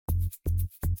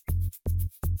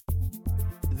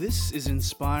This is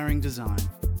Inspiring Design,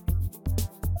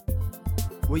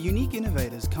 where unique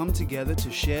innovators come together to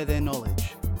share their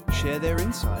knowledge, share their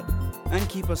insight, and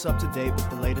keep us up to date with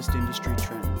the latest industry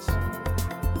trends.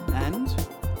 And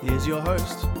here's your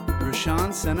host,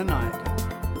 Roshan Senanayake.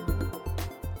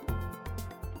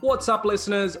 What's up,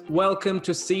 listeners? Welcome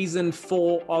to Season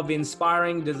 4 of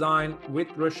Inspiring Design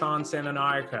with Roshan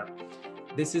Senanayake.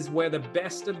 This is where the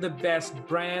best of the best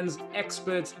brands,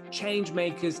 experts, change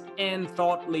makers, and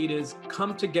thought leaders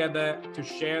come together to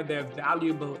share their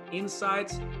valuable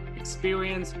insights,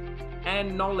 experience,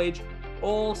 and knowledge,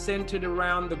 all centered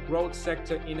around the growth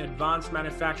sector in advanced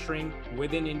manufacturing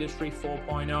within Industry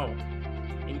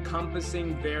 4.0,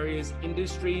 encompassing various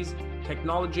industries,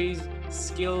 technologies,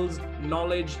 skills,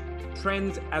 knowledge,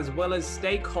 trends, as well as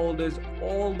stakeholders,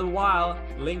 all the while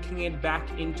linking it back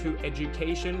into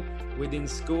education within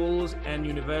schools and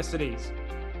universities.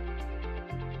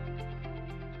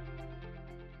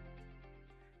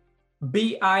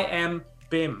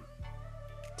 BIM.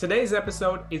 Today's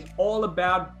episode is all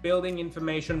about building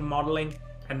information modeling,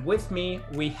 and with me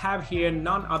we have here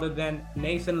none other than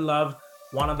Nathan Love,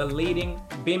 one of the leading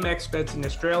BIM experts in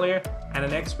Australia and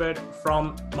an expert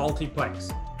from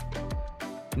Multiplex.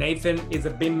 Nathan is a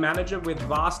BIM manager with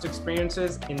vast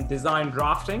experiences in design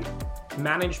drafting,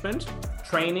 management,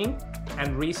 training,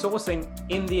 and resourcing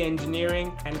in the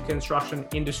engineering and construction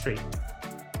industry.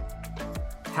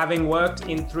 Having worked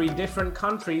in 3 different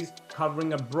countries,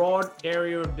 covering a broad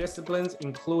area of disciplines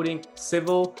including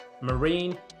civil,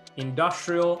 marine,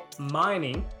 industrial,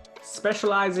 mining,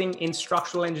 specializing in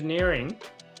structural engineering,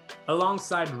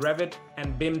 alongside Revit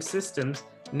and BIM systems,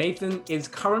 Nathan is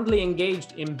currently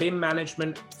engaged in BIM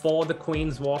management for the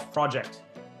Queen's Wharf project.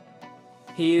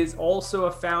 He is also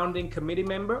a founding committee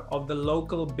member of the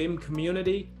local BIM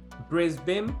community,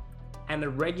 BrisBIM, and a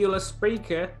regular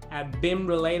speaker at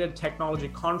BIM-related technology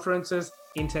conferences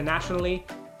internationally,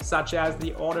 such as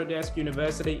the Autodesk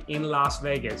University in Las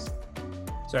Vegas.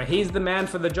 So he's the man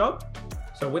for the job.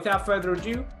 So without further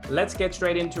ado, let's get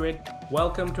straight into it.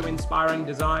 Welcome to Inspiring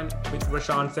Design with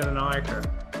Roshan Senanayake.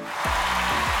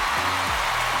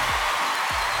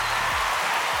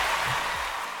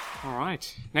 All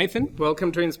right, Nathan,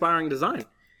 welcome to Inspiring Design.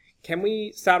 Can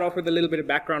we start off with a little bit of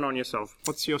background on yourself?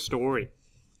 What's your story?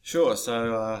 Sure.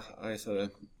 So I sort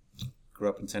of grew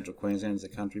up in central Queensland as a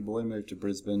country boy, moved to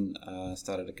Brisbane,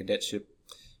 started a cadetship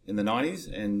in the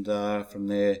 90s, and from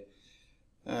there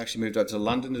I actually moved up to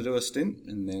London to do a stint,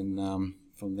 and then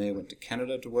from there went to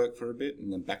Canada to work for a bit,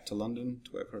 and then back to London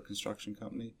to work for a construction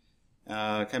company.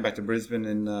 Came back to Brisbane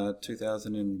in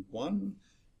 2001,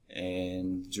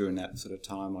 and during that sort of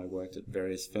time I worked at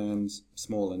various firms,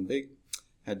 small and big.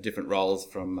 Had different roles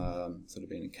from sort of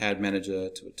being a CAD manager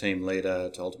to a team leader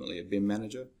to ultimately a BIM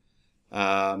manager.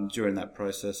 During that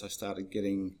process I started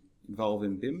getting involved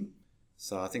in BIM.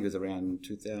 So I think it was around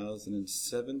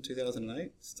 2007,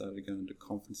 2008, started going to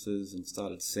conferences and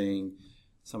started seeing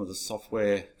some of the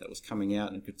software that was coming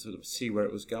out and could sort of see where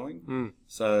it was going.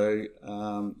 So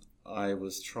I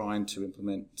was trying to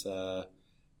implement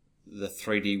the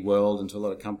 3D world into a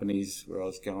lot of companies where I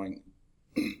was going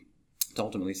to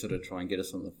ultimately sort of try and get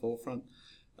us on the forefront.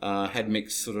 Had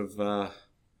mixed sort of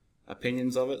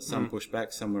opinions of it. Some pushed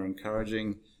back, some were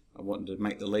encouraging. I wanted to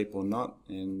make the leap or not,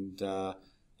 and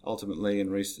ultimately,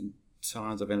 in recent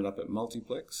times, I've ended up at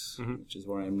Multiplex, which is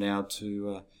where I am now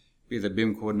to be the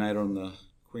BIM coordinator on the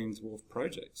Queen's Wharf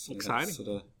project. So exciting. That's sort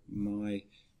of my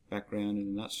background in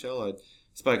a nutshell. I'd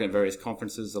spoken at various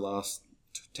conferences the last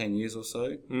 10 years or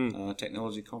so,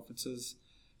 technology conferences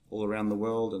all around the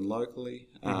world and locally.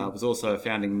 I was also a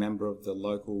founding member of the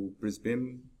local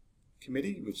BrisBIM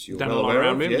committee, which you're well aware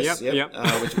of. Yes, yep.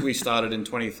 Which we started in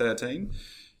 2013.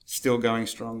 Still going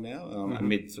strong now,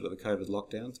 amid sort of the COVID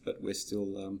lockdowns, but we're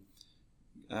still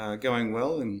going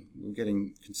well, and we're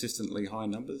getting consistently high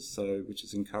numbers, so which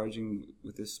is encouraging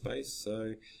with this space.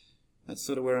 So that's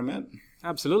sort of where I'm at.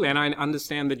 Absolutely, and I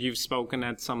understand that you've spoken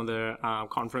at some of the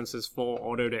conferences for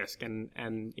Autodesk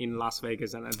and in Las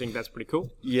Vegas, and I think that's pretty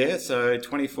cool. Yeah, so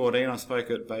 2014 I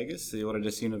spoke at Vegas, the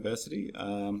Autodesk University.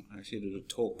 I actually did a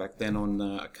talk back then on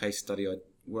a case study I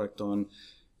worked on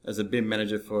as a BIM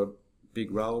manager for a big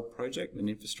rail project and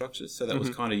infrastructure. So that was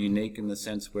kind of unique in the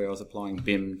sense where I was applying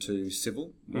BIM to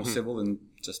civil, more civil than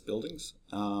just buildings.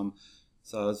 So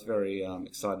I was very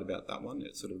excited about that one.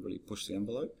 It sort of really pushed the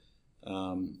envelope.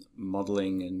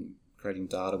 Modelling and creating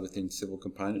data within civil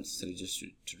components instead of just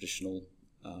traditional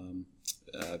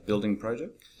building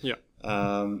project. Yeah.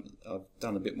 I've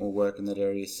done a bit more work in that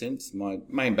area since. My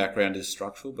main background is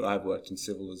structural, but I've worked in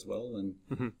civil as well. And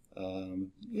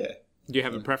Do you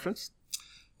have a preference?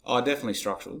 Oh, definitely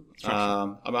structural.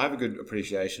 I have a good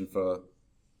appreciation for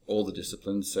all the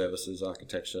disciplines, services,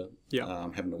 architecture,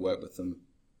 having to work with them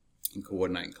and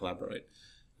coordinate and collaborate.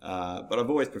 But I've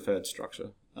always preferred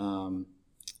structure. And,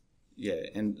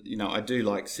 I do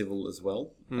like civil as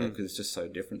well because it's just so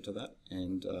different to that.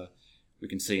 And we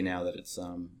can see now that it's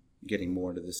getting more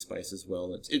into this space as well.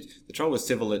 The trouble with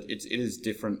civil, it is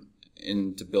different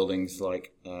into buildings,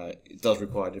 like it does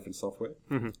require different software.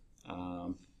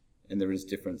 And there is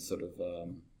different sort of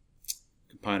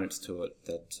components to it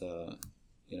that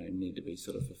need to be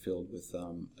sort of fulfilled with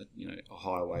a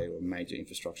highway or a major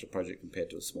infrastructure project compared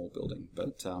to a small building.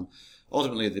 But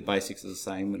ultimately, the basics are the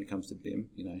same when it comes to BIM.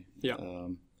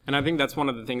 And I think that's one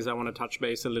of the things I want to touch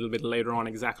base a little bit later on.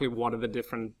 Exactly what are the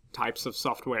different types of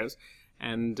softwares,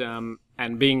 and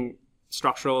being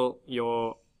structural,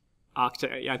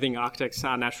 I think architects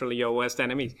are naturally your worst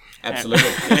enemies. Absolutely.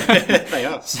 They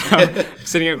are. So,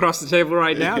 sitting across the table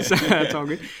right now, so that's all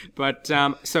good. But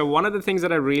so one of the things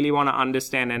that I really want to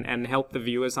understand and help the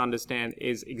viewers understand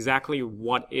is exactly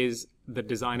what is the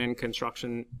design and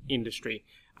construction industry.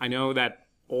 I know that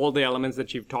all the elements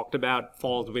that you've talked about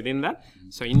falls within that.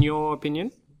 So in your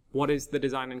opinion, what is the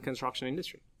design and construction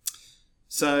industry?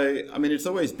 So, I mean, it's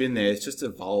always been there. It's just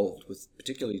evolved with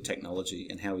particularly technology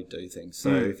and how we do things.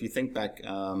 So if you think back,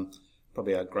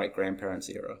 probably our great-grandparents'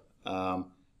 era,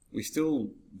 we still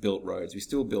built roads, we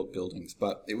still built buildings,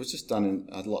 but it was just done in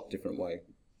a lot different way.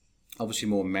 Obviously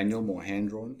more manual, more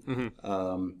hand-drawn.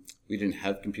 We didn't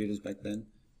have computers back then.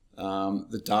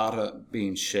 The data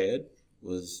being shared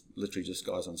was literally just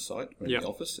guys on site or in the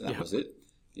office, and that was it.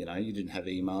 You didn't have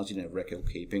emails, you didn't have record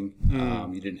keeping,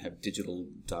 you didn't have digital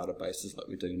databases like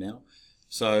we do now.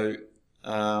 So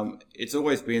it's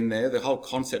always been there. The whole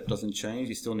concept doesn't change.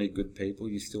 You still need good people.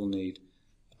 You still need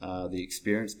the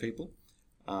experienced people.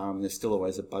 There's still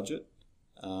always a budget.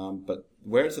 But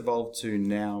where it's evolved to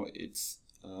now, it's,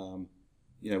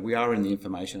 we are in the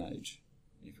information age,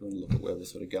 if you want to look at where we're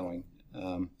sort of going.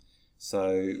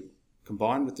 So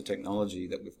combined with the technology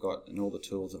that we've got and all the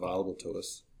tools available to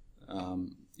us,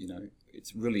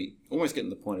 it's really almost getting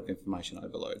to the point of information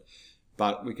overload.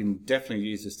 But we can definitely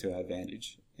use this to our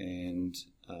advantage. And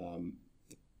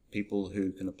people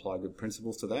who can apply good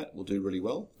principles to that will do really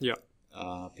well. Yeah.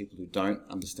 People who don't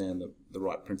understand the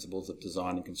right principles of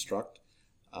design and construct,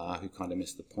 who kind of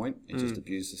miss the point and just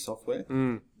abuse the software,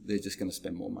 they're just going to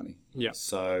spend more money. Yeah.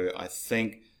 So I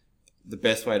think the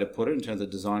best way to put it in terms of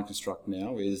design and construct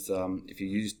now is if you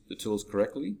use the tools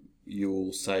correctly,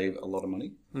 you'll save a lot of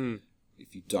money.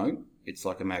 If you don't, it's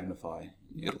like a magnifier.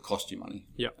 It'll cost you money.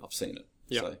 Yeah. I've seen it.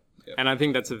 Yeah. So, and I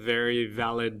think that's a very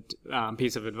valid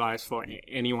piece of advice for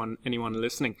anyone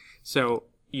listening. So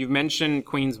you've mentioned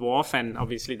Queen's Wharf, and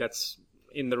obviously that's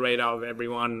in the radar of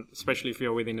everyone, especially if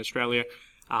you're within Australia.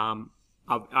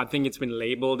 I think it's been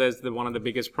labelled as one of the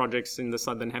biggest projects in the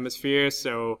Southern Hemisphere.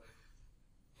 So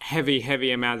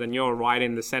heavy amounts, and you're right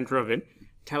in the centre of it.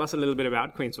 Tell us a little bit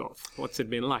about Queen's Wharf. What's it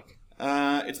been like?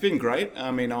 It's been great. I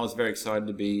mean, I was very excited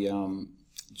to be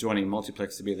joining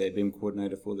Multiplex to be their BIM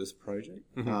coordinator for this project.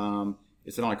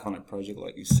 It's an iconic project,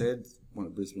 like you said, one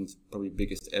of Brisbane's probably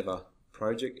biggest ever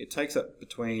project. It takes up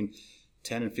between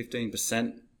 10 and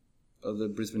 15% of the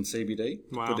Brisbane CBD,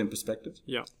 to put in perspective.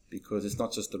 Yeah. Because it's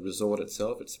not just the resort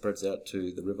itself, it spreads out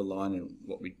to the River Line and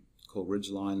what we call Ridge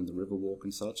Line and the River Walk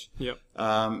and such. Yep.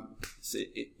 So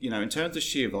in terms of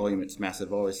sheer volume, it's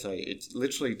massive. I always say it's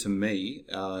literally, to me,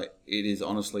 it is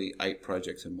honestly 8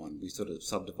 projects in one. We sort of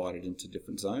subdivided into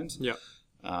different zones. Yeah.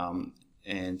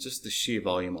 And just the sheer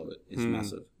volume of it is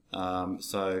massive.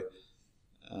 So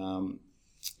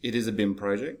it is a BIM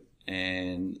project,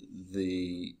 and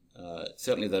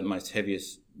certainly the most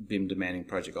heaviest BIM demanding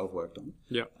project I've worked on.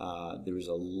 Yeah. There is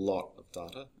a lot of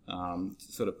data. To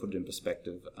sort of put it in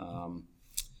perspective,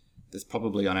 there's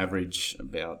probably on average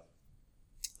about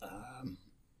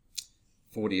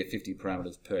 40 or 50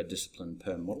 parameters per discipline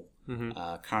per model.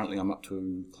 Currently I'm up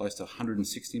to close to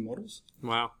 160 models.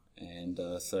 Wow. And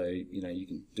so, you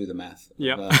can do the math.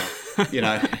 Yeah.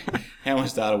 How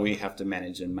much data we have to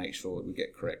manage and make sure we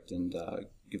get correct and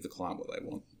give the client what they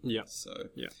want. Yeah. So,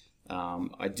 yeah.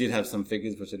 I did have some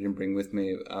figures which I didn't bring with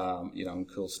me, on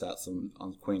cool stats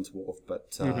on Queen's Wharf,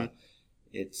 but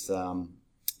it's a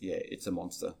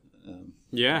monster.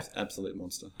 It's an absolute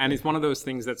monster. And it's one of those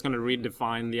things that's going to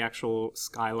redefine the actual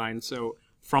skyline. So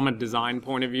from a design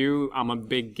point of view, I'm a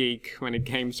big geek when it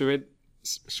came to it.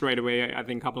 Straight away, I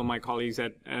think a couple of my colleagues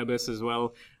at Airbus as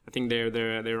well, I think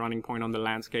they're running point on the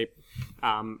landscape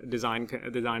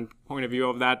design point of view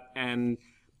of that, and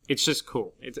it's just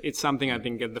cool. It's something I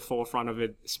think at the forefront of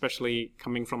it, especially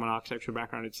coming from an architecture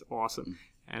background. It's awesome,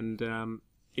 and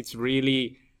it's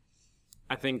really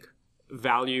I think,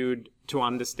 valued to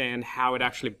understand how it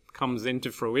actually comes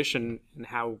into fruition and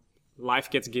how life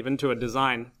gets given to a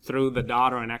design through the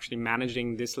data and actually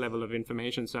managing this level of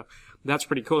information. So that's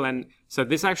pretty cool. And so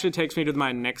this actually takes me to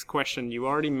my next question. You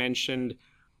already mentioned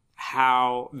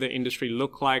how the industry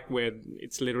looked like, where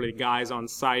it's literally guys on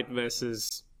site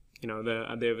versus,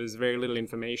 there was very little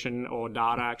information or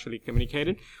data actually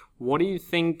communicated. What do you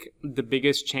think the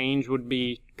biggest change would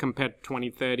be compared to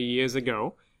 20, 30 years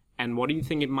ago? And what do you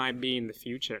think it might be in the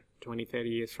future, 20, 30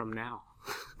 years from now?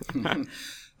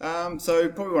 So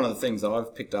probably one of the things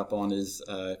I've picked up on is,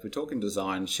 if we're talking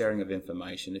design, sharing of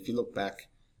information, if you look back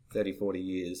 30, 40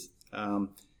 years,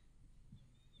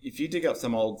 if you dig up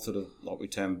some old sort of, like we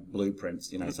term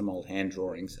blueprints, some old hand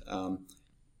drawings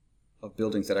of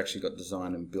buildings that actually got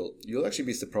designed and built, you'll actually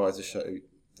be surprised to show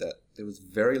that there was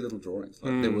very little drawings.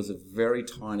 Like there was a very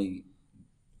tiny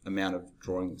amount of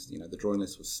drawings. The drawing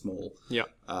list was small. Yeah.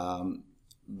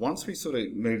 Once we sort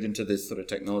of moved into this sort of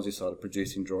technology side of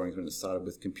producing drawings, when it started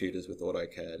with computers with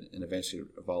AutoCAD and eventually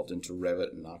evolved into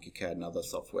Revit and ArchiCAD and other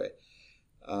software,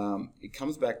 it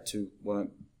comes back to what I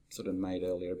sort of made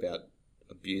earlier about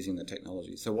abusing the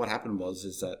technology. So what happened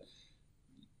is that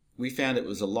we found it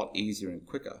was a lot easier and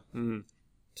quicker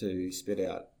to spit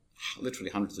out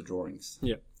literally hundreds of drawings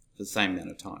for the same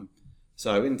amount of time.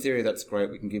 So in theory, that's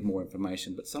great. We can give more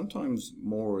information, but sometimes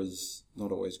more is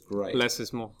not always great. Less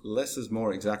is more. Less is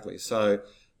more, exactly. So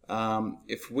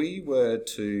if we were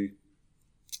to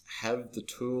have the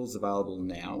tools available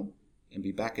now and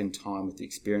be back in time with the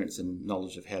experience and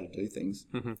knowledge of how to do things,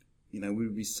 we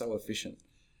would be so efficient.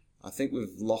 I think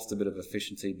we've lost a bit of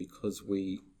efficiency because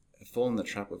we have fallen in the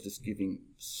trap of just giving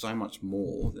so much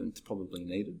more than it's probably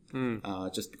needed,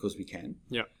 just because we can.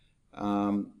 Yeah.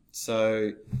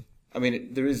 So, I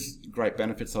mean, there is great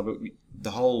benefits of it.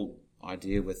 The whole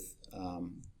idea with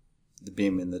the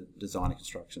BIM in the design and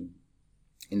construction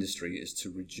industry is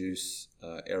to reduce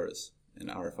errors and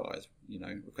RFIs,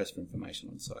 request for information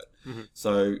on site.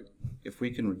 So if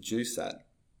we can reduce that,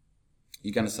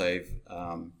 you're going to save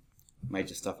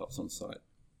major stuff-ups on site,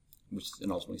 which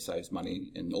then ultimately saves money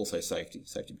and also safety.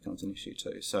 Safety becomes an issue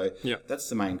too. So that's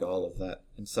the main goal of that.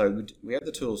 And so we have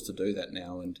the tools to do that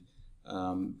now. And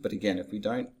but again, if we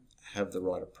don't have the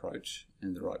right approach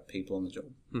and the right people on the job,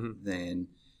 then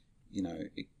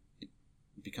it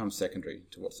becomes secondary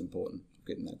to what's important,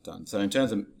 getting that done. So in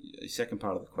terms of the second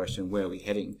part of the question, where are we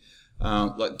heading?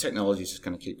 Like technology is just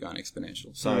going to keep going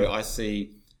exponential. So I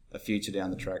see a future down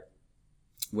the track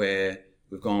where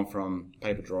we've gone from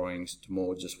paper drawings to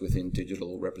more just within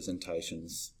digital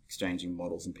representations, exchanging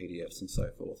models and PDFs and so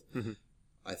forth.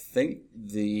 I think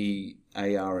the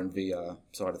AR and VR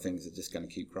side of things are just going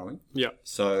to keep growing. Yeah.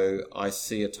 So I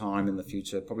see a time in the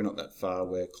future, probably not that far,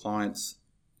 where clients,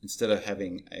 instead of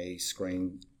having a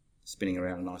screen spinning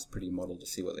around a nice pretty model to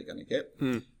see what they're going to get,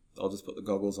 they'll just put the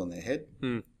goggles on their head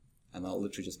and they'll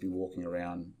literally just be walking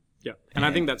around. Yeah, and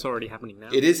I think that's already happening now.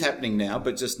 It is happening now,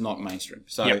 but just not mainstream.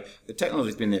 So the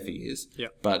technology's been there for years,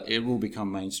 but it will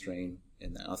become mainstream.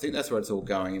 And I think that's where it's all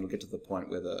going. It'll get to the point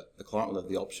where the client will have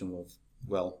the option of,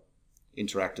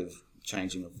 interactive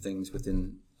changing of things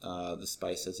within the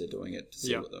space as they're doing it to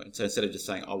see what they're doing. So instead of just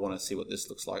saying, I want to see what this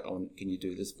looks like, can you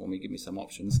do this for me, give me some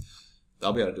options,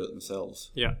 they'll be able to do it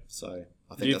themselves. Yeah. So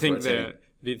I think do you think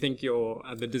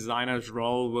the designer's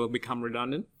role will become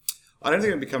redundant? I don't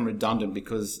think it'll become redundant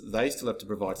because they still have to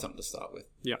provide something to start with.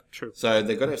 Yeah, true. So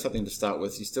they've got to have something to start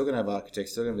with. You're still going to have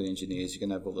architects, still going to have engineers, you're going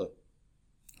to have all the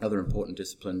other important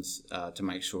disciplines to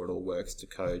make sure it all works to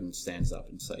code and stands up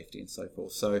and safety and so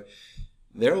forth. So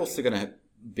they're also going to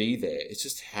be there. It's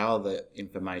just how the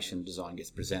information design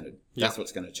gets presented. That's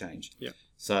what's going to change. Yeah.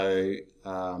 So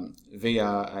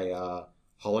VR, AR,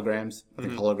 holograms. I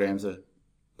think holograms are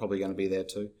probably going to be there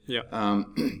too. Yeah.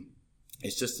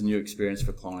 It's just a new experience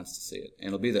for clients to see it. And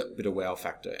it'll be that bit of wow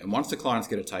factor. And once the clients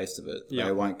get a taste of it,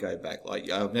 they won't go back. Like,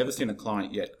 I've never seen a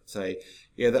client yet say,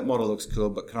 that model looks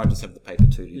cool, but can I just have the paper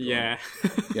 2D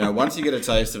drawing? Once you get a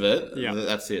taste of it,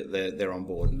 that's it. They're on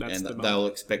board. And they'll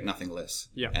expect nothing less.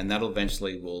 Yeah. And that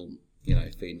eventually will,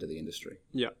 feed into the industry.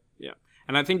 Yeah, yeah.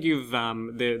 And I think you've,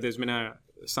 there's been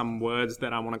some words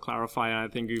that I want to clarify. I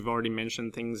think you've already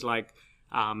mentioned things like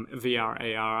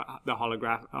VR, AR, the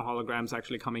holograms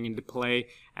actually coming into play,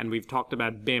 and we've talked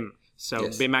about BIM. So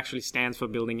BIM actually stands for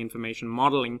Building Information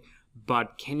Modeling,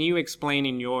 but can you explain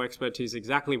in your expertise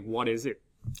exactly what is it?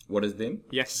 What is BIM?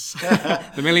 Yes, the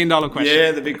 $1 million question.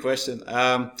 Yeah, the big question.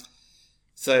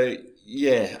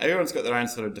 Everyone's got their own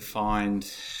sort of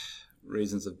defined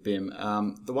reasons of BIM.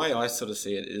 The way I sort of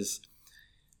see it is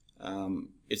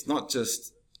it's not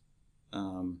just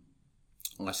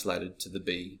isolated to the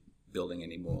building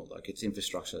anymore. Like it's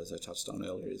infrastructure, as I touched on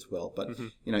earlier as well. But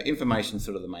information is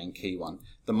sort of the main key one.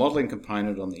 The modelling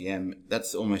component on the M,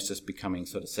 that's almost just becoming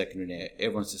sort of secondary now.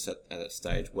 Everyone's just at that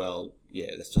stage. Well,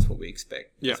 yeah, that's just what we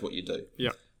expect. That's what you do.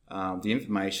 Yeah. The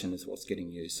information is what's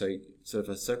getting used. So if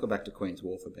I circle back to Queen's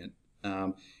Wharf event,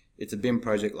 it's a BIM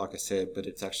project, like I said, but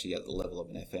it's actually at the level of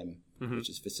an FM, which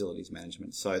is facilities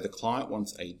management. So the client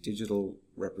wants a digital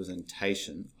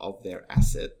representation of their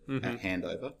asset at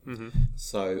handover.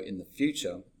 So in the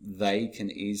future, they can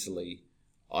easily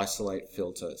isolate,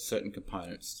 filter certain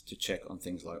components to check on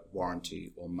things like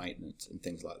warranty or maintenance and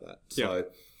things like that. So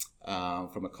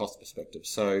from a cost perspective.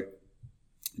 So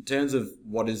in terms of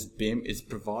what is BIM, it's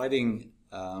providing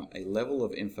a level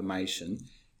of information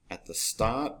at the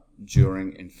start,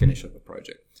 during, and finish of a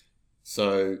project.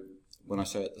 So when I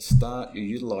say at the start, you're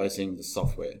utilizing the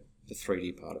software, the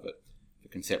 3D part of it, the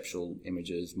conceptual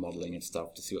images, modeling and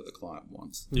stuff to see what the client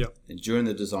wants. Yeah. And during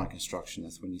the design construction,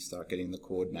 that's when you start getting the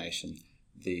coordination,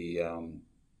 the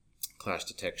clash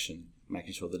detection,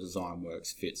 making sure the design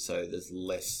works, fits, so there's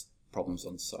less problems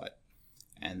on site.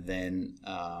 And then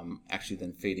actually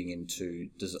then feeding into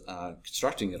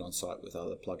constructing it on site with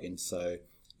other plugins. So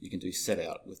you can do set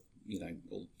out with,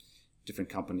 all different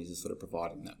companies are sort of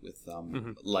providing that with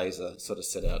laser sort of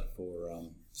set out for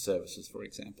services, for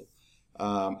example.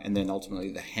 And then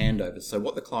ultimately the handover. So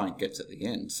what the client gets at the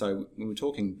end. So when we're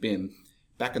talking BIM,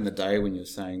 back in the day when you were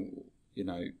saying,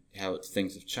 how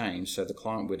things have changed. So the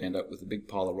client would end up with a big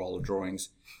pile of roll of drawings.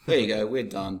 There you go, we're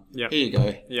done. Yep. Here you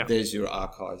go. Yep. There's your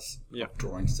archives of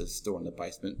drawings to store in the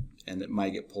basement. And it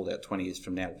may get pulled out 20 years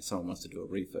from now when someone wants to do a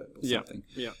refurb or something.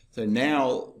 Yeah. So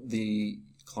now the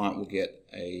client will get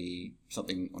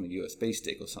something on a USB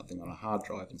stick or something on a hard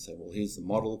drive and say, well, here's the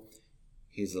model,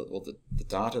 here's all the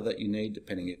data that you need,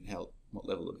 depending on what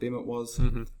level of BIM it was,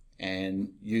 and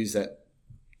use that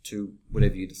to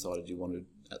whatever you decided you wanted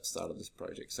at the start of this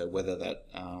project. So whether that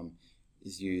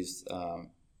is used,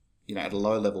 at a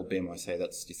low level BIM, I say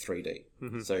that's your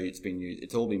 3D. So it's been used,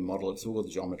 it's all been modeled, it's all the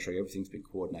geometry, everything's been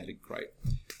coordinated, great.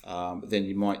 But then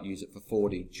you might use it for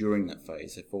 4D during that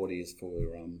phase. So 4D is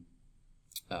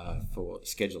for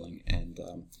scheduling and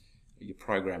your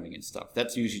programming and stuff.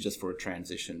 That's usually just for a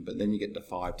transition, but then you get to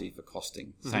 5D for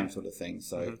costing, same sort of thing.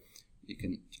 So you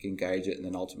can gauge it, and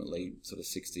then ultimately sort of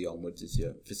 6D onwards is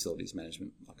your facilities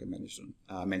management, like I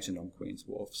mentioned on Queen's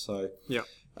Wharf. So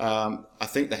I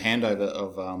think the handover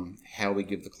of how we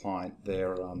give the client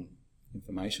their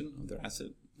information of their asset,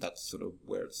 that's sort of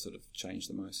where it's sort of changed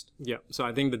the most. Yeah. So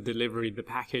I think the delivery, the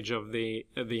package of the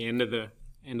end of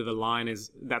the line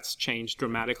that's changed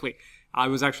dramatically. I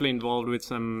was actually involved with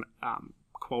some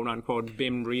quote unquote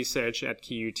BIM research at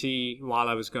QUT while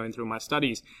I was going through my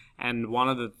studies, and one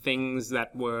of the things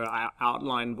that were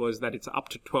outlined was that it's up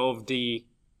to 12D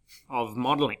of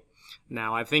modeling.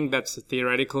 Now I think that's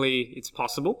theoretically it's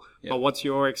possible, but what's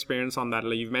your experience on that?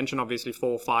 You've mentioned obviously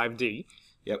 4, 5D.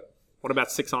 Yep. What about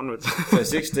 6 onwards? So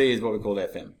 6D is what we call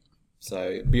FM.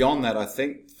 So beyond that, I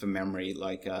think for memory,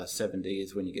 like 7D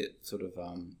is when you get sort of,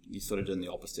 you're sort of doing the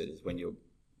opposite, is when you're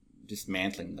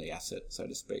dismantling the asset, so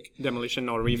to speak. Demolition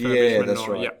or refurbishment. Yeah, that's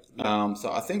right.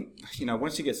 So I think,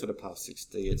 once you get sort of past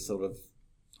 6D, it's sort of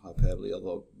hyperbole,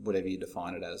 although whatever you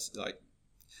define it as, like,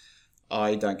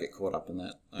 I don't get caught up in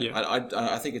that.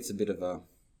 I think it's a bit of a,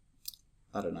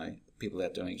 I don't know, people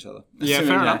outdoing each other. Yeah,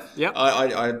 fair enough. Yeah.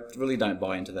 I really don't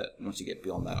buy into that. Once you get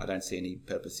beyond that, I don't see any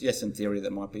purpose. Yes, in theory,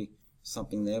 there might be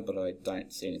something there, but I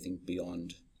don't see anything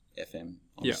beyond FM,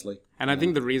 honestly. Yeah. And I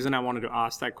think the reason I wanted to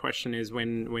ask that question is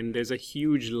when there's a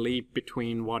huge leap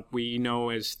between what we know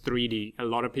as 3D. A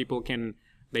lot of people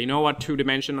they know what 2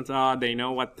 dimensions are, they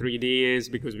know what 3D is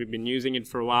because we've been using it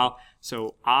for a while.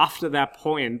 So after that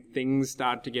point, things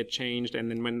start to get changed. And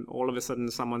then when all of a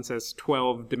sudden someone says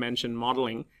 12 dimension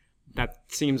modeling, that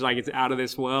seems like it's out of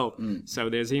this world. So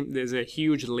there's a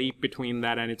huge leap between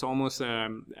that, and it's almost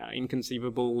an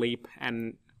inconceivable leap,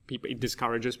 and it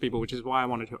discourages people, which is why I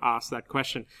wanted to ask that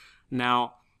question.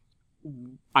 Now,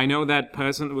 I know that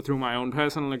through my own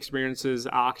personal experiences,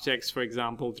 architects, for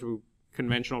example, through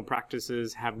conventional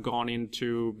practices have gone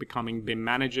into becoming BIM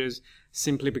managers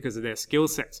simply because of their skill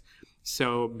sets.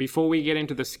 So before we get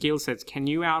into the skill sets, can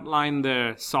you outline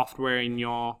the software in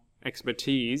your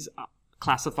expertise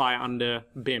classify under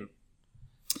BIM?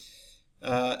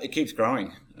 It keeps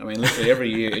growing. I mean, literally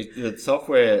every year, the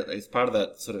software is part of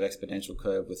that sort of exponential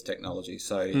curve with technology.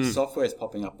 So software is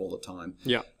popping up all the time.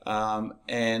 Yeah.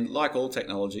 And like all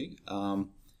technology,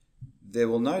 there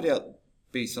will no doubt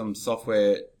be some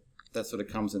software that sort of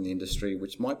comes in the industry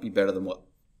which might be better than what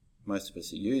most of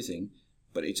us are using,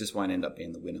 but it just won't end up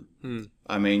being the winner.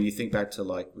 I mean, you think back to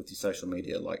like with your social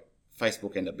media, like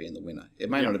Facebook end up being the winner. It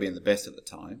may not have been the best at the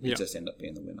time. It just end up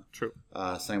being the winner. True.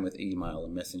 Same with email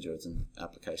and messengers and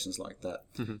applications like that.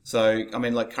 So, I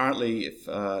mean, like currently, if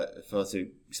I was to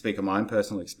speak of my own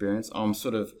personal experience,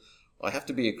 I have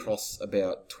to be across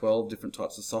about 12 different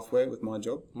types of software with my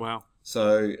job. Wow.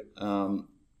 So,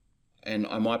 and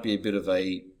I might be a bit of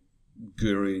a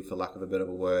guru, for lack of a better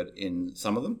word, in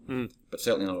some of them, but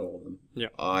certainly not all of them. Yeah.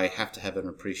 I have to have an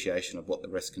appreciation of what the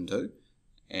rest can do.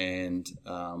 And,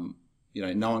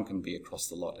 no one can be across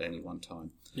the lot at any one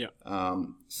time. Yeah.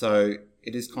 So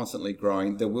it is constantly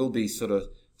growing. There will be sort of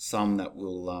some that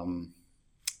will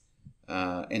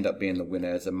end up being the winner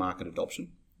as a market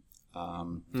adoption.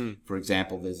 For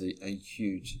example, there's a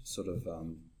huge sort of,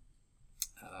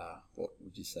 what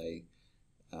would you say,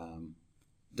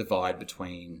 divide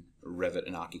between Revit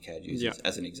and ArchiCAD users,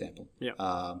 as an example.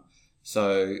 Yeah.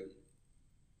 So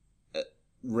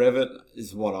Revit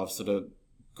is what I've sort of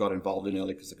got involved in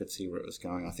early because I could see where it was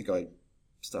going. I think I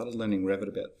started learning Revit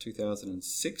about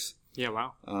 2006. Yeah,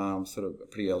 wow. Sort of a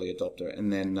pretty early adopter.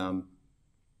 And then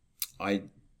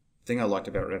thing I liked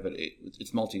about Revit,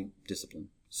 it's multidiscipline.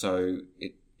 So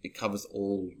it covers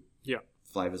all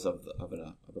flavors of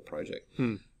a project.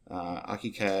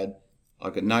 ArchiCAD,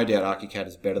 I've got no doubt ArchiCAD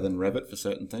is better than Revit for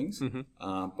certain things.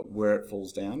 But where it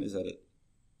falls down is that it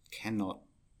cannot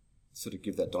sort of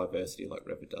give that diversity like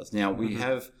Revit does. Now, we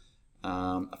have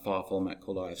a file format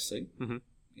called IFC,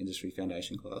 Industry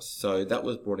Foundation Class. So that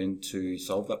was brought in to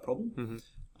solve that problem.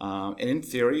 And in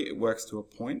theory, it works to a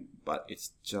point, but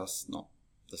it's just not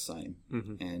the same.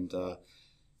 And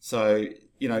so,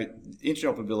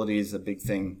 interoperability is a big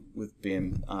thing with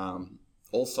BIM.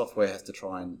 All software has to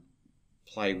try and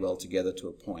play well together to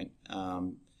a point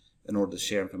in order to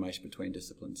share information between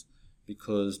disciplines.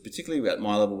 Because particularly at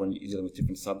my level, when you're dealing with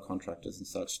different subcontractors and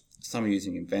such, some are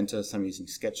using Inventor, some are using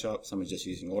SketchUp, some are just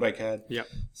using AutoCAD,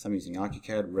 some are using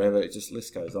ArchiCAD, Revit, it just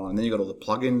list goes on. And then you've got all the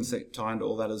plugins that tie into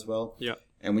all that as well.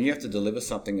 And when you have to deliver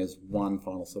something as one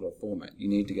final sort of format, you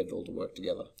need to get it all to work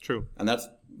together. True. And that's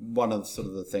one of the, sort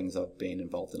of the things I've been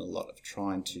involved in a lot of,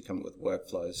 trying to come up with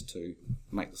workflows to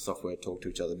make the software talk to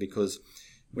each other. Because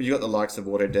when you've got the likes of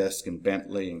Autodesk and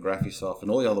Bentley and Graphisoft and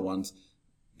all the other ones,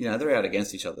 they're out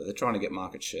against each other. They're trying to get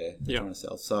market share. They're trying to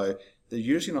sell. So they're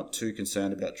usually not too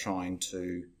concerned about trying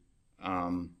to,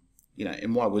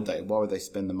 and why would they? Why would they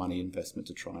spend the money investment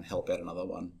to try and help out another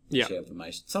one, share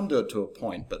information? Some do it to a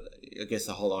point, but I guess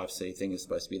the whole IFC thing is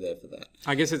supposed to be there for that.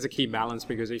 I guess it's a key balance,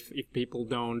 because if people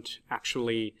don't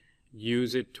actually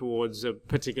use it towards a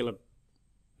particular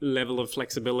level of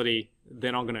flexibility,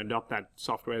 they're not going to adopt that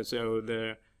software.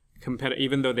 So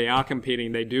even though they are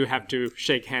competing, they do have to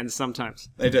shake hands sometimes.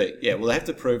 They do, yeah. Well, they have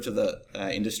to prove to the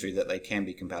industry that they can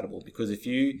be compatible, because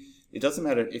it doesn't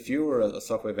matter if you were a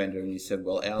software vendor and you said,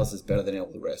 well, ours is better than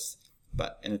all the rest,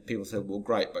 and if people said, well,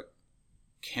 great, but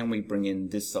can we bring in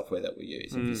this software that we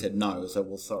use? If you said no, so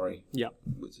well, sorry, you're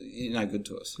no good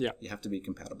to us. You have to be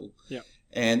compatible.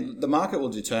 And the market will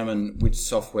determine which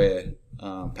software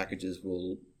packages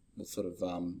will sort of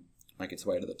make its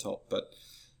way to the top, but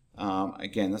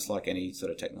again, that's like any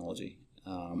sort of technology.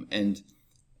 In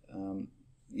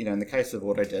the case of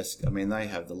Autodesk, I mean, they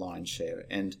have the lion's share.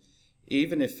 And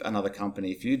even if another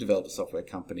company, if you developed a software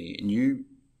company and you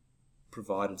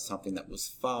provided something that was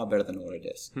far better than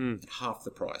Autodesk at half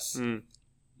the price,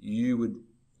 you would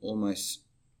almost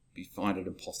find it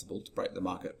impossible to break the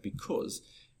market, because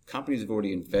companies have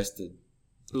already invested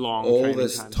all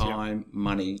this time,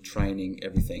 money, training,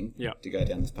 everything to go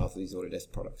down this path of these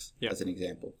Autodesk products, as an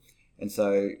example. And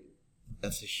so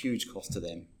that's a huge cost to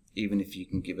them, even if you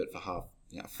can give it for half,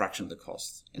 a fraction of the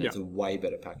cost, and it's a way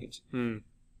better package.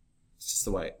 It's just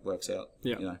the way it works out.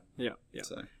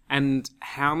 So. And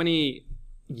how many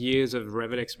years of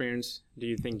Revit experience do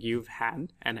you think you've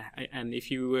had? And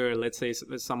if you were, let's say,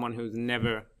 someone who's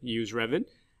never used Revit,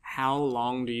 how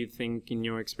long do you think, in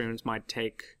your experience, might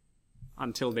take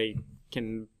until they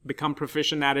can become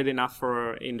proficient at it enough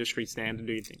for industry standard,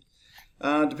 do you think?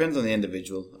 Depends on the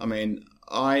individual. I mean,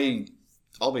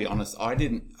 I'll be honest, I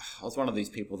was one of these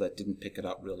people that didn't pick it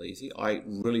up real easy. I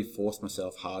really forced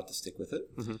myself hard to stick with it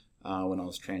when I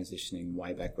was transitioning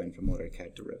way back when from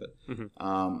AutoCAD to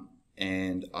Revit.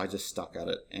 And I just stuck at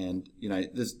it. And,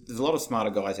 there's a lot of smarter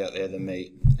guys out there than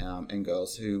me and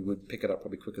girls who would pick it up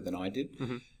probably quicker than I did.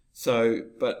 So,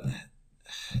 but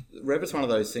Revit's one of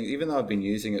those things, even though I've been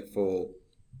using it for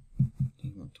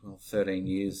 12, 13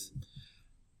 years,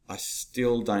 I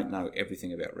still don't know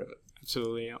everything about Revit.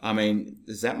 Absolutely, yeah. I mean,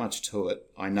 there's that much to it.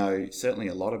 I know certainly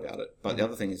a lot about it, but the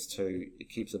other thing is too, it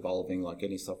keeps evolving like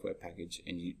any software package,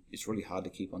 and it's really hard to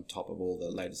keep on top of all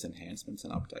the latest enhancements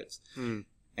and updates.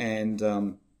 And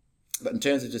But in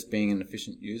terms of just being an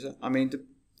efficient user, I mean,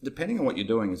 depending on what you're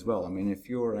doing as well. I mean, if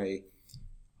you're a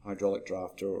hydraulic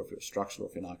drafter or if you're structural, or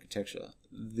if you're in architecture,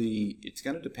 it's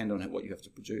going to depend on what you have to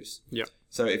produce. Yeah.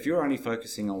 So if you're only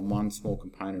focusing on one small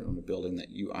component on a building, that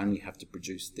you only have to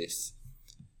produce this,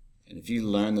 and if you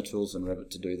learn the tools in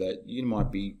Revit to do that, you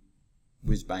might be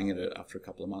whiz banging it after a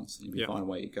couple of months and you'll be fine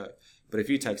away you go. But if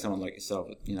you take someone like yourself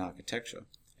in architecture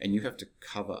and you have to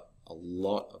cover a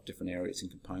lot of different areas and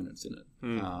components in it,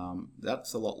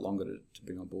 that's a lot longer to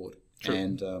bring on board. True.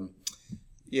 And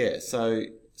so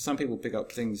some people pick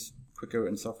up things quicker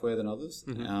in software than others.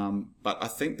 But I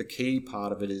think the key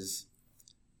part of it is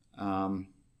know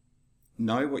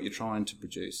what you're trying to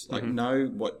produce. Like know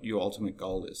what your ultimate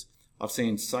goal is. I've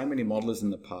seen so many modelers in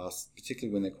the past,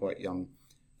 particularly when they're quite young,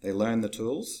 they learn the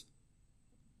tools,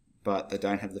 but they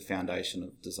don't have the foundation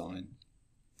of design.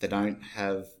 They don't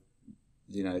have,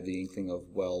 the inkling of,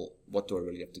 well, what do I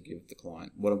really have to give the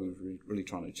client? What are we really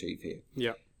trying to achieve here?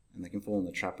 Yeah. And they can fall in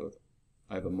the trap of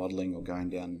over modeling or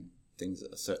going down things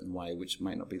a certain way, which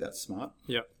may not be that smart.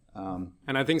 Yeah.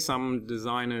 And I think some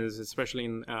designers,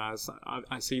 especially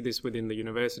I see this within the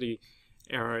university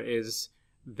era, is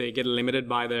they get limited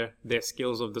by their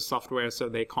skills of the software, so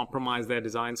they compromise their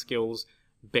design skills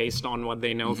based on what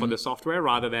they know for the software,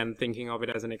 rather than thinking of it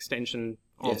as an extension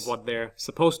of what they're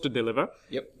supposed to deliver.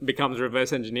 Yep. Becomes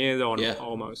reverse engineered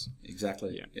almost.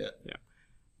 Exactly. Yeah.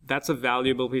 That's a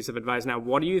valuable piece of advice. Now,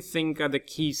 what do you think are the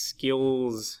key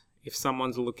skills if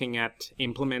someone's looking at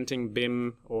implementing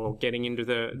BIM or getting into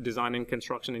the design and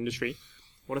construction industry?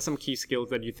 What are some key skills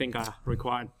that you think are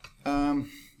required?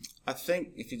 I think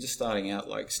if you're just starting out,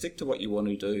 stick to what you want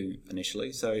to do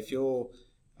initially. So if you're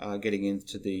getting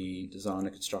into the design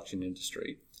and construction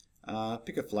industry,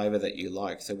 pick a flavour that you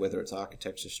like. So whether it's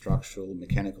architecture, structural,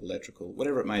 mechanical, electrical,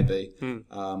 whatever it may be,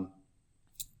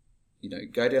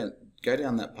 go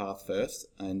down that path first.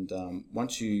 And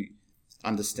once you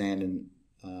understand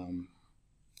and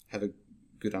have a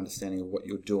good understanding of what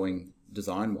you're doing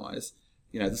design-wise,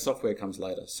 the software comes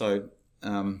later. So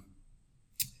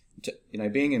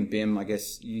being in BIM, I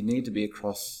guess you need to be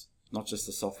across not just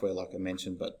the software, like I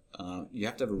mentioned, but you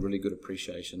have to have a really good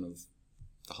appreciation of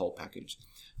the whole package.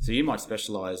 So you might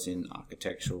specialize in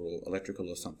architecture or electrical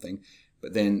or something,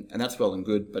 but then, and that's well and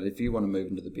good, but if you want to move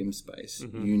into the BIM space,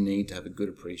 you need to have a good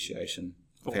appreciation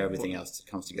of how everything else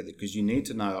comes together, because you need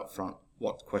to know up front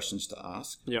what questions to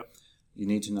ask. Yeah. You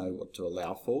need to know what to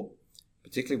allow for,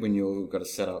 particularly when you've got to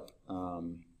set up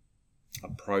a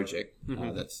project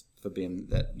that's for BIM,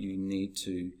 that you need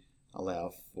to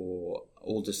allow for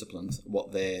all disciplines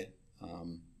what their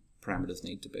parameters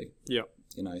need to be. Yeah.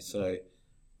 So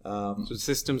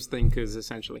systems thinkers,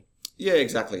 essentially. Yeah,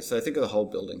 exactly. So think of the whole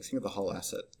building, think of the whole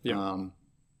asset. Yeah.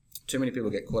 Too many people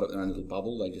get caught up in their own little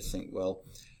bubble. They just think, well,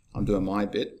 I'm doing my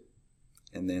bit,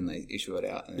 and then they issue it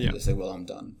out and they say, well, I'm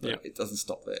done. But it doesn't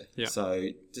stop there. Yeah. So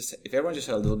just if everyone just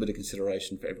had a little bit of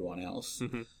consideration for everyone else,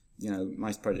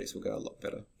 most projects will go a lot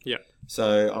better. Yeah.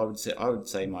 So I would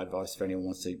say my advice for anyone who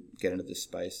wants to get into this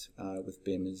space with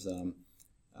BIM is,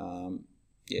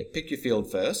 pick your field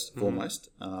first, foremost,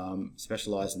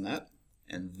 specialize in that,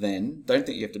 and then don't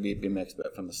think you have to be a BIM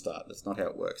expert from the start. That's not how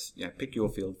it works. Pick your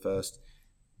field first,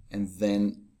 and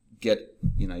then get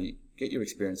your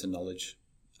experience and knowledge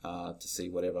to see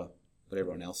what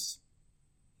everyone else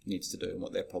needs to do and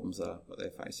what their problems are, what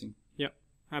they're facing. Yeah,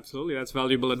 absolutely. That's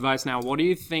valuable advice. Now, what do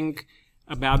you think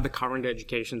about the current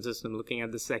education system, looking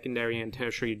at the secondary and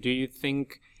tertiary? Do you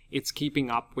think it's keeping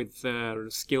up with the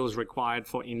skills required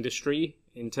for industry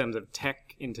in terms of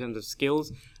tech, in terms of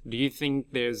skills? Do you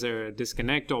think there's a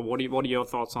disconnect, or what are your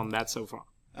thoughts on that so far?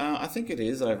 I think it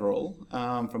is overall,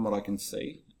 from what I can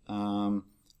see.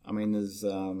 There's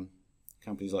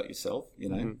companies like yourself,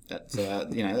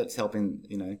 that's helping,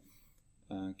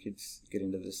 kids get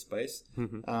into this space.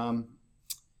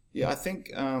 I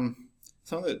think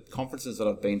some of the conferences that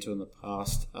I've been to in the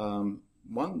past,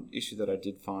 one issue that I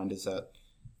did find is that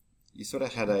you sort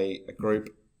of had a group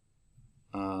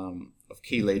of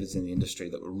key leaders in the industry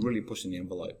that were really pushing the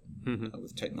envelope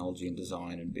with technology and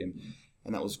design and BIM,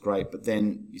 and that was great. But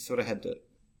then you sort of had to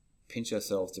pinch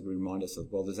ourselves to remind us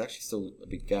of, well, there's actually still a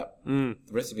big gap. The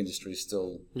rest of the industry is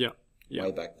still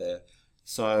way back there.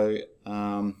 So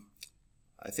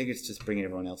I think it's just bringing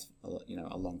everyone else,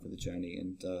 along for the journey.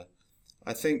 And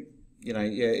I think,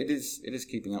 it is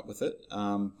keeping up with it.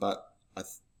 But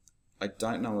I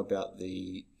don't know about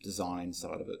the design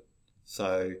side of it.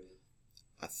 So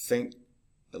I think,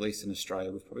 at least in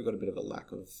Australia, we've probably got a bit of a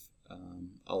lack of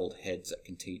old heads that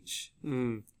can teach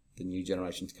the new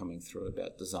generations coming through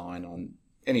about design on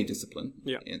any discipline,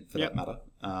 for that matter.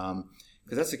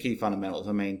 Because that's the key fundamentals.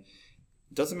 I mean,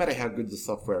 it doesn't matter how good the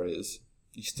software is,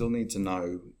 you still need to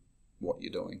know what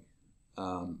you're doing.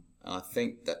 And I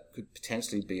think that could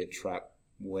potentially be a trap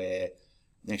where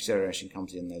next generation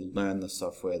comes in, they learn the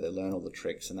software, they learn all the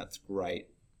tricks, and that's great.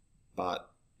 But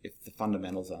if the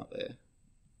fundamentals aren't there,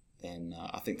 then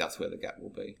I think that's where the gap will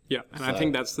be. Yeah, and I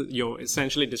think you're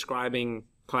essentially describing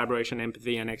collaboration,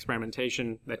 empathy, and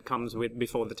experimentation that comes with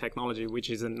before the technology, which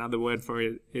is another word for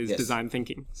it is Yes. design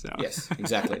thinking. So Yes,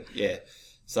 exactly. Yeah.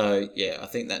 So yeah, I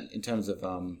think that in terms of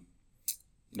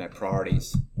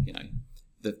priorities,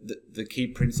 the key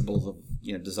principles of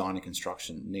design and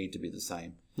construction need to be the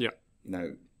same. yeah,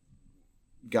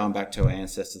 Going back to our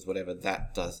ancestors, whatever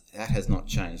that has not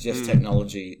changed. Yes,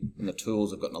 technology and the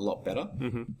tools have gotten a lot better,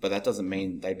 but that doesn't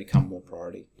mean they become more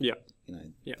priority. yeah.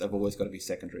 Yeah. They've always got to be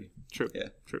secondary. True.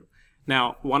 Yeah. True.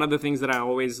 Now, one of the things that I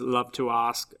always love to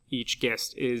ask each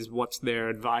guest is what's their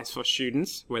advice for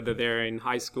students, whether they're in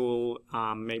high school,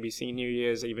 maybe senior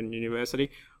years, even university.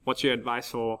 What's your advice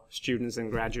for students and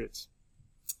graduates?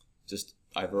 Just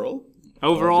overall?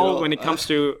 Overall, when it comes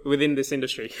to within this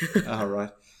industry. All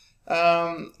right.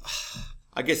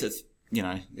 I guess it's,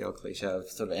 the old cliche of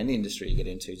sort of any industry you get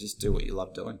into, just do what you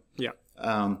love doing. Yeah.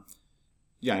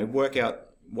 Work out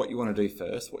what you want to do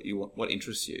first, what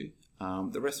interests you.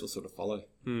 The rest will sort of follow.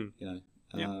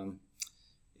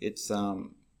 It's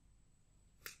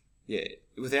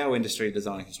with our industry,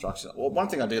 design and construction. Well, one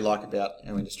thing I do like about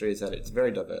our industry is that it's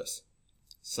very diverse.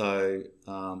 So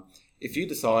if you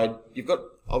decide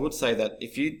I would say that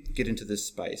if you get into this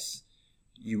space,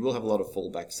 you will have a lot of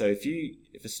fallback. So if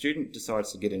a student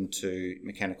decides to get into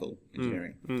mechanical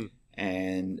engineering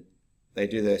and they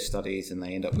do their studies and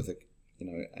they end up with a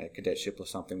cadetship or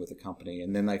something with a company,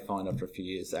 and then they find after a few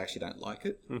years they actually don't like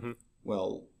it,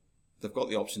 well, they've got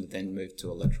the option to then move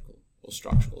to electrical or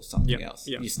structural or something else.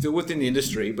 You're still within the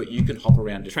industry, but you can hop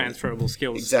around different Transferable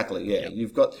skills. Exactly, yeah.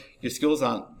 You've got your skills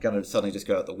aren't going to suddenly just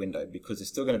go out the window because they're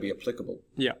still going to be applicable.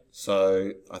 Yeah.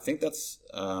 So I think that's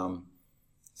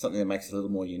something that makes it a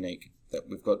little more unique, that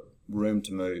we've got room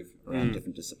to move around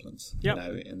different disciplines,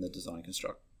 in the design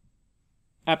construct.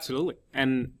 Absolutely.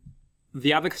 And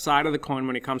the other side of the coin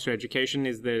when it comes to education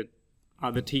is the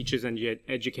teachers and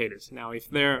educators. Now, if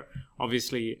they're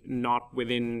obviously not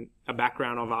within a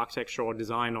background of architecture or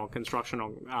design or construction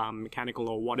or mechanical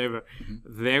or whatever,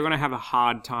 they're going to have a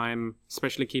hard time,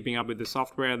 especially keeping up with the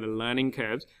software, the learning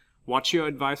curves. What's your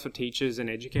advice for teachers and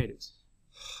educators?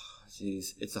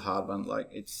 Jeez, it's a hard one. Like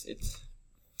it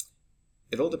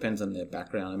all depends on their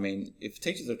background. I mean, if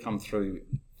teachers have come through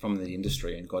from the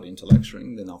industry and got into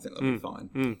lecturing, then I think they'll be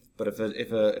fine. But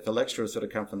if a lecturer sort of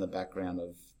come from the background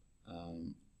of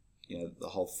the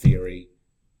whole theory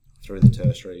through the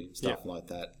tertiary stuff like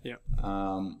that,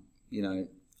 I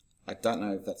don't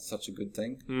know if that's such a good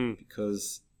thing,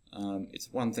 because it's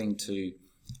one thing to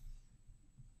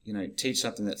teach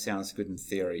something that sounds good in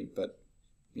theory, but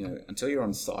until you're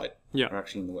on site or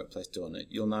actually in the workplace doing it,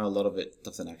 you'll know a lot of it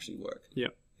doesn't actually work.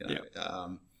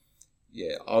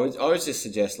 I would just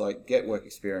suggest get work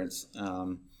experience.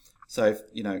 So if,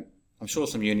 I'm sure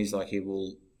some unis like here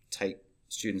will take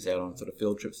students out on sort of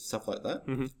field trips and stuff like that.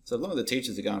 So as long as the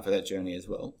teachers are going for that journey as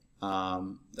well,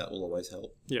 that will always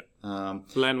help.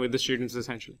 Learn with the students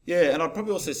essentially. And I'd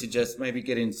probably also suggest maybe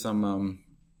getting some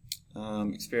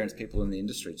experienced people in the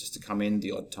industry just to come in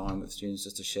the odd time with students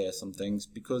just to share some things,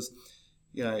 because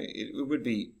it would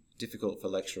be difficult for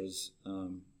lecturers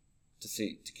to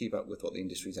keep up with what the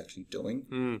industry is actually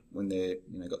doing when they're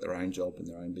got their own job and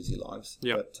their own busy lives.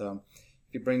 But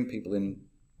if you bring people in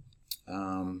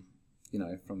from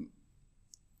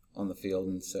on the field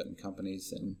in certain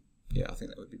companies, then I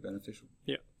think that would be beneficial.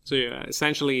 So you're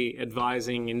essentially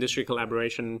advising industry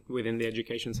collaboration within the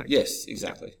education sector. Yes,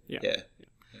 exactly.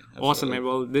 Awesome, man.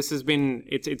 Well, this has been,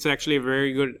 it's actually a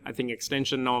very good, I think,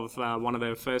 extension of one of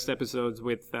the first episodes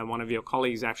with one of your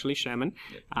colleagues, actually, Sherman.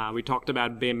 We talked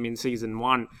about BIM in season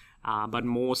 1, but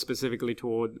more specifically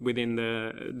within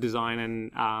the design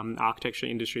and architecture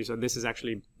industry. So this is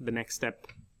actually the next step,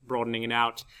 broadening it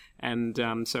out. And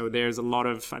so there's a lot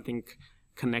of, I think,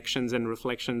 connections and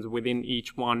reflections within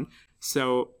each one.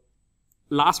 So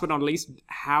last but not least,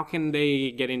 how can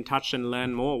they get in touch and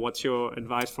learn more? What's your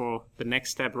advice for the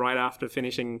next step right after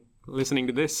listening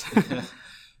to this?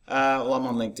 Well, I'm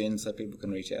on LinkedIn, so people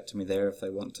can reach out to me there if they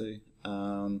want to.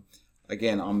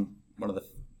 Again, I'm one of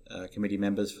the committee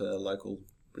members for a local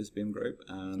Brisbane group.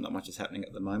 Not much is happening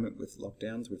at the moment with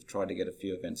lockdowns. We've tried to get a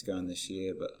few events going this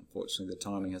year, but unfortunately the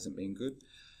timing hasn't been good.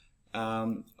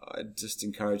 I just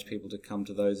encourage people to come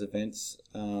to those events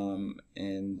and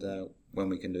when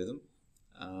we can do them.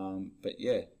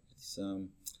 It's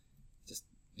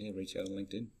reach out on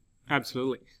LinkedIn.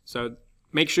 Absolutely. So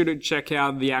Make sure to check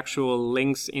out the actual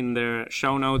links in the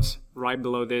show notes right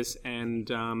below this, and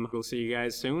we'll see you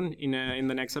guys soon in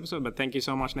the next episode. But thank you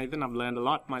so much, Nathan. I've learned a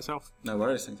lot myself. No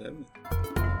worries. Thanks for having me.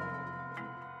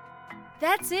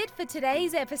 That's it for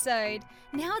today's episode.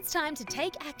 Now it's time to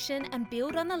take action and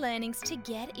build on the learnings to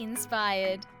get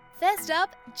inspired. First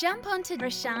up, jump onto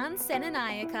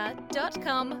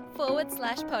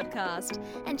rashansenanayake.com/podcast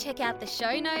and check out the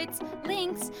show notes,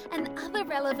 links, and other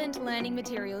relevant learning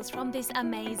materials from this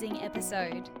amazing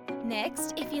episode.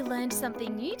 Next, if you learned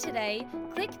something new today,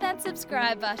 click that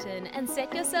subscribe button and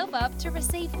set yourself up to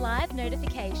receive live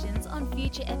notifications on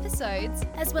future episodes,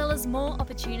 as well as more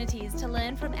opportunities to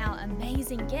learn from our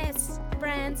amazing guests,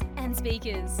 brands, and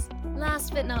speakers.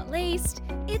 Last but not least,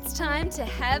 it's time to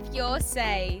have your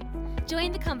say.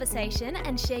 Join the conversation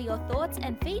and share your thoughts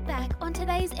and feedback on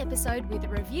today's episode with a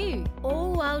review,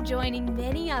 all while joining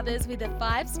many others with a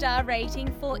 5-star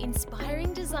rating for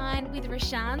Inspiring Design with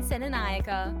Rashan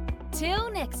Senanayake.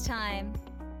 Till next time.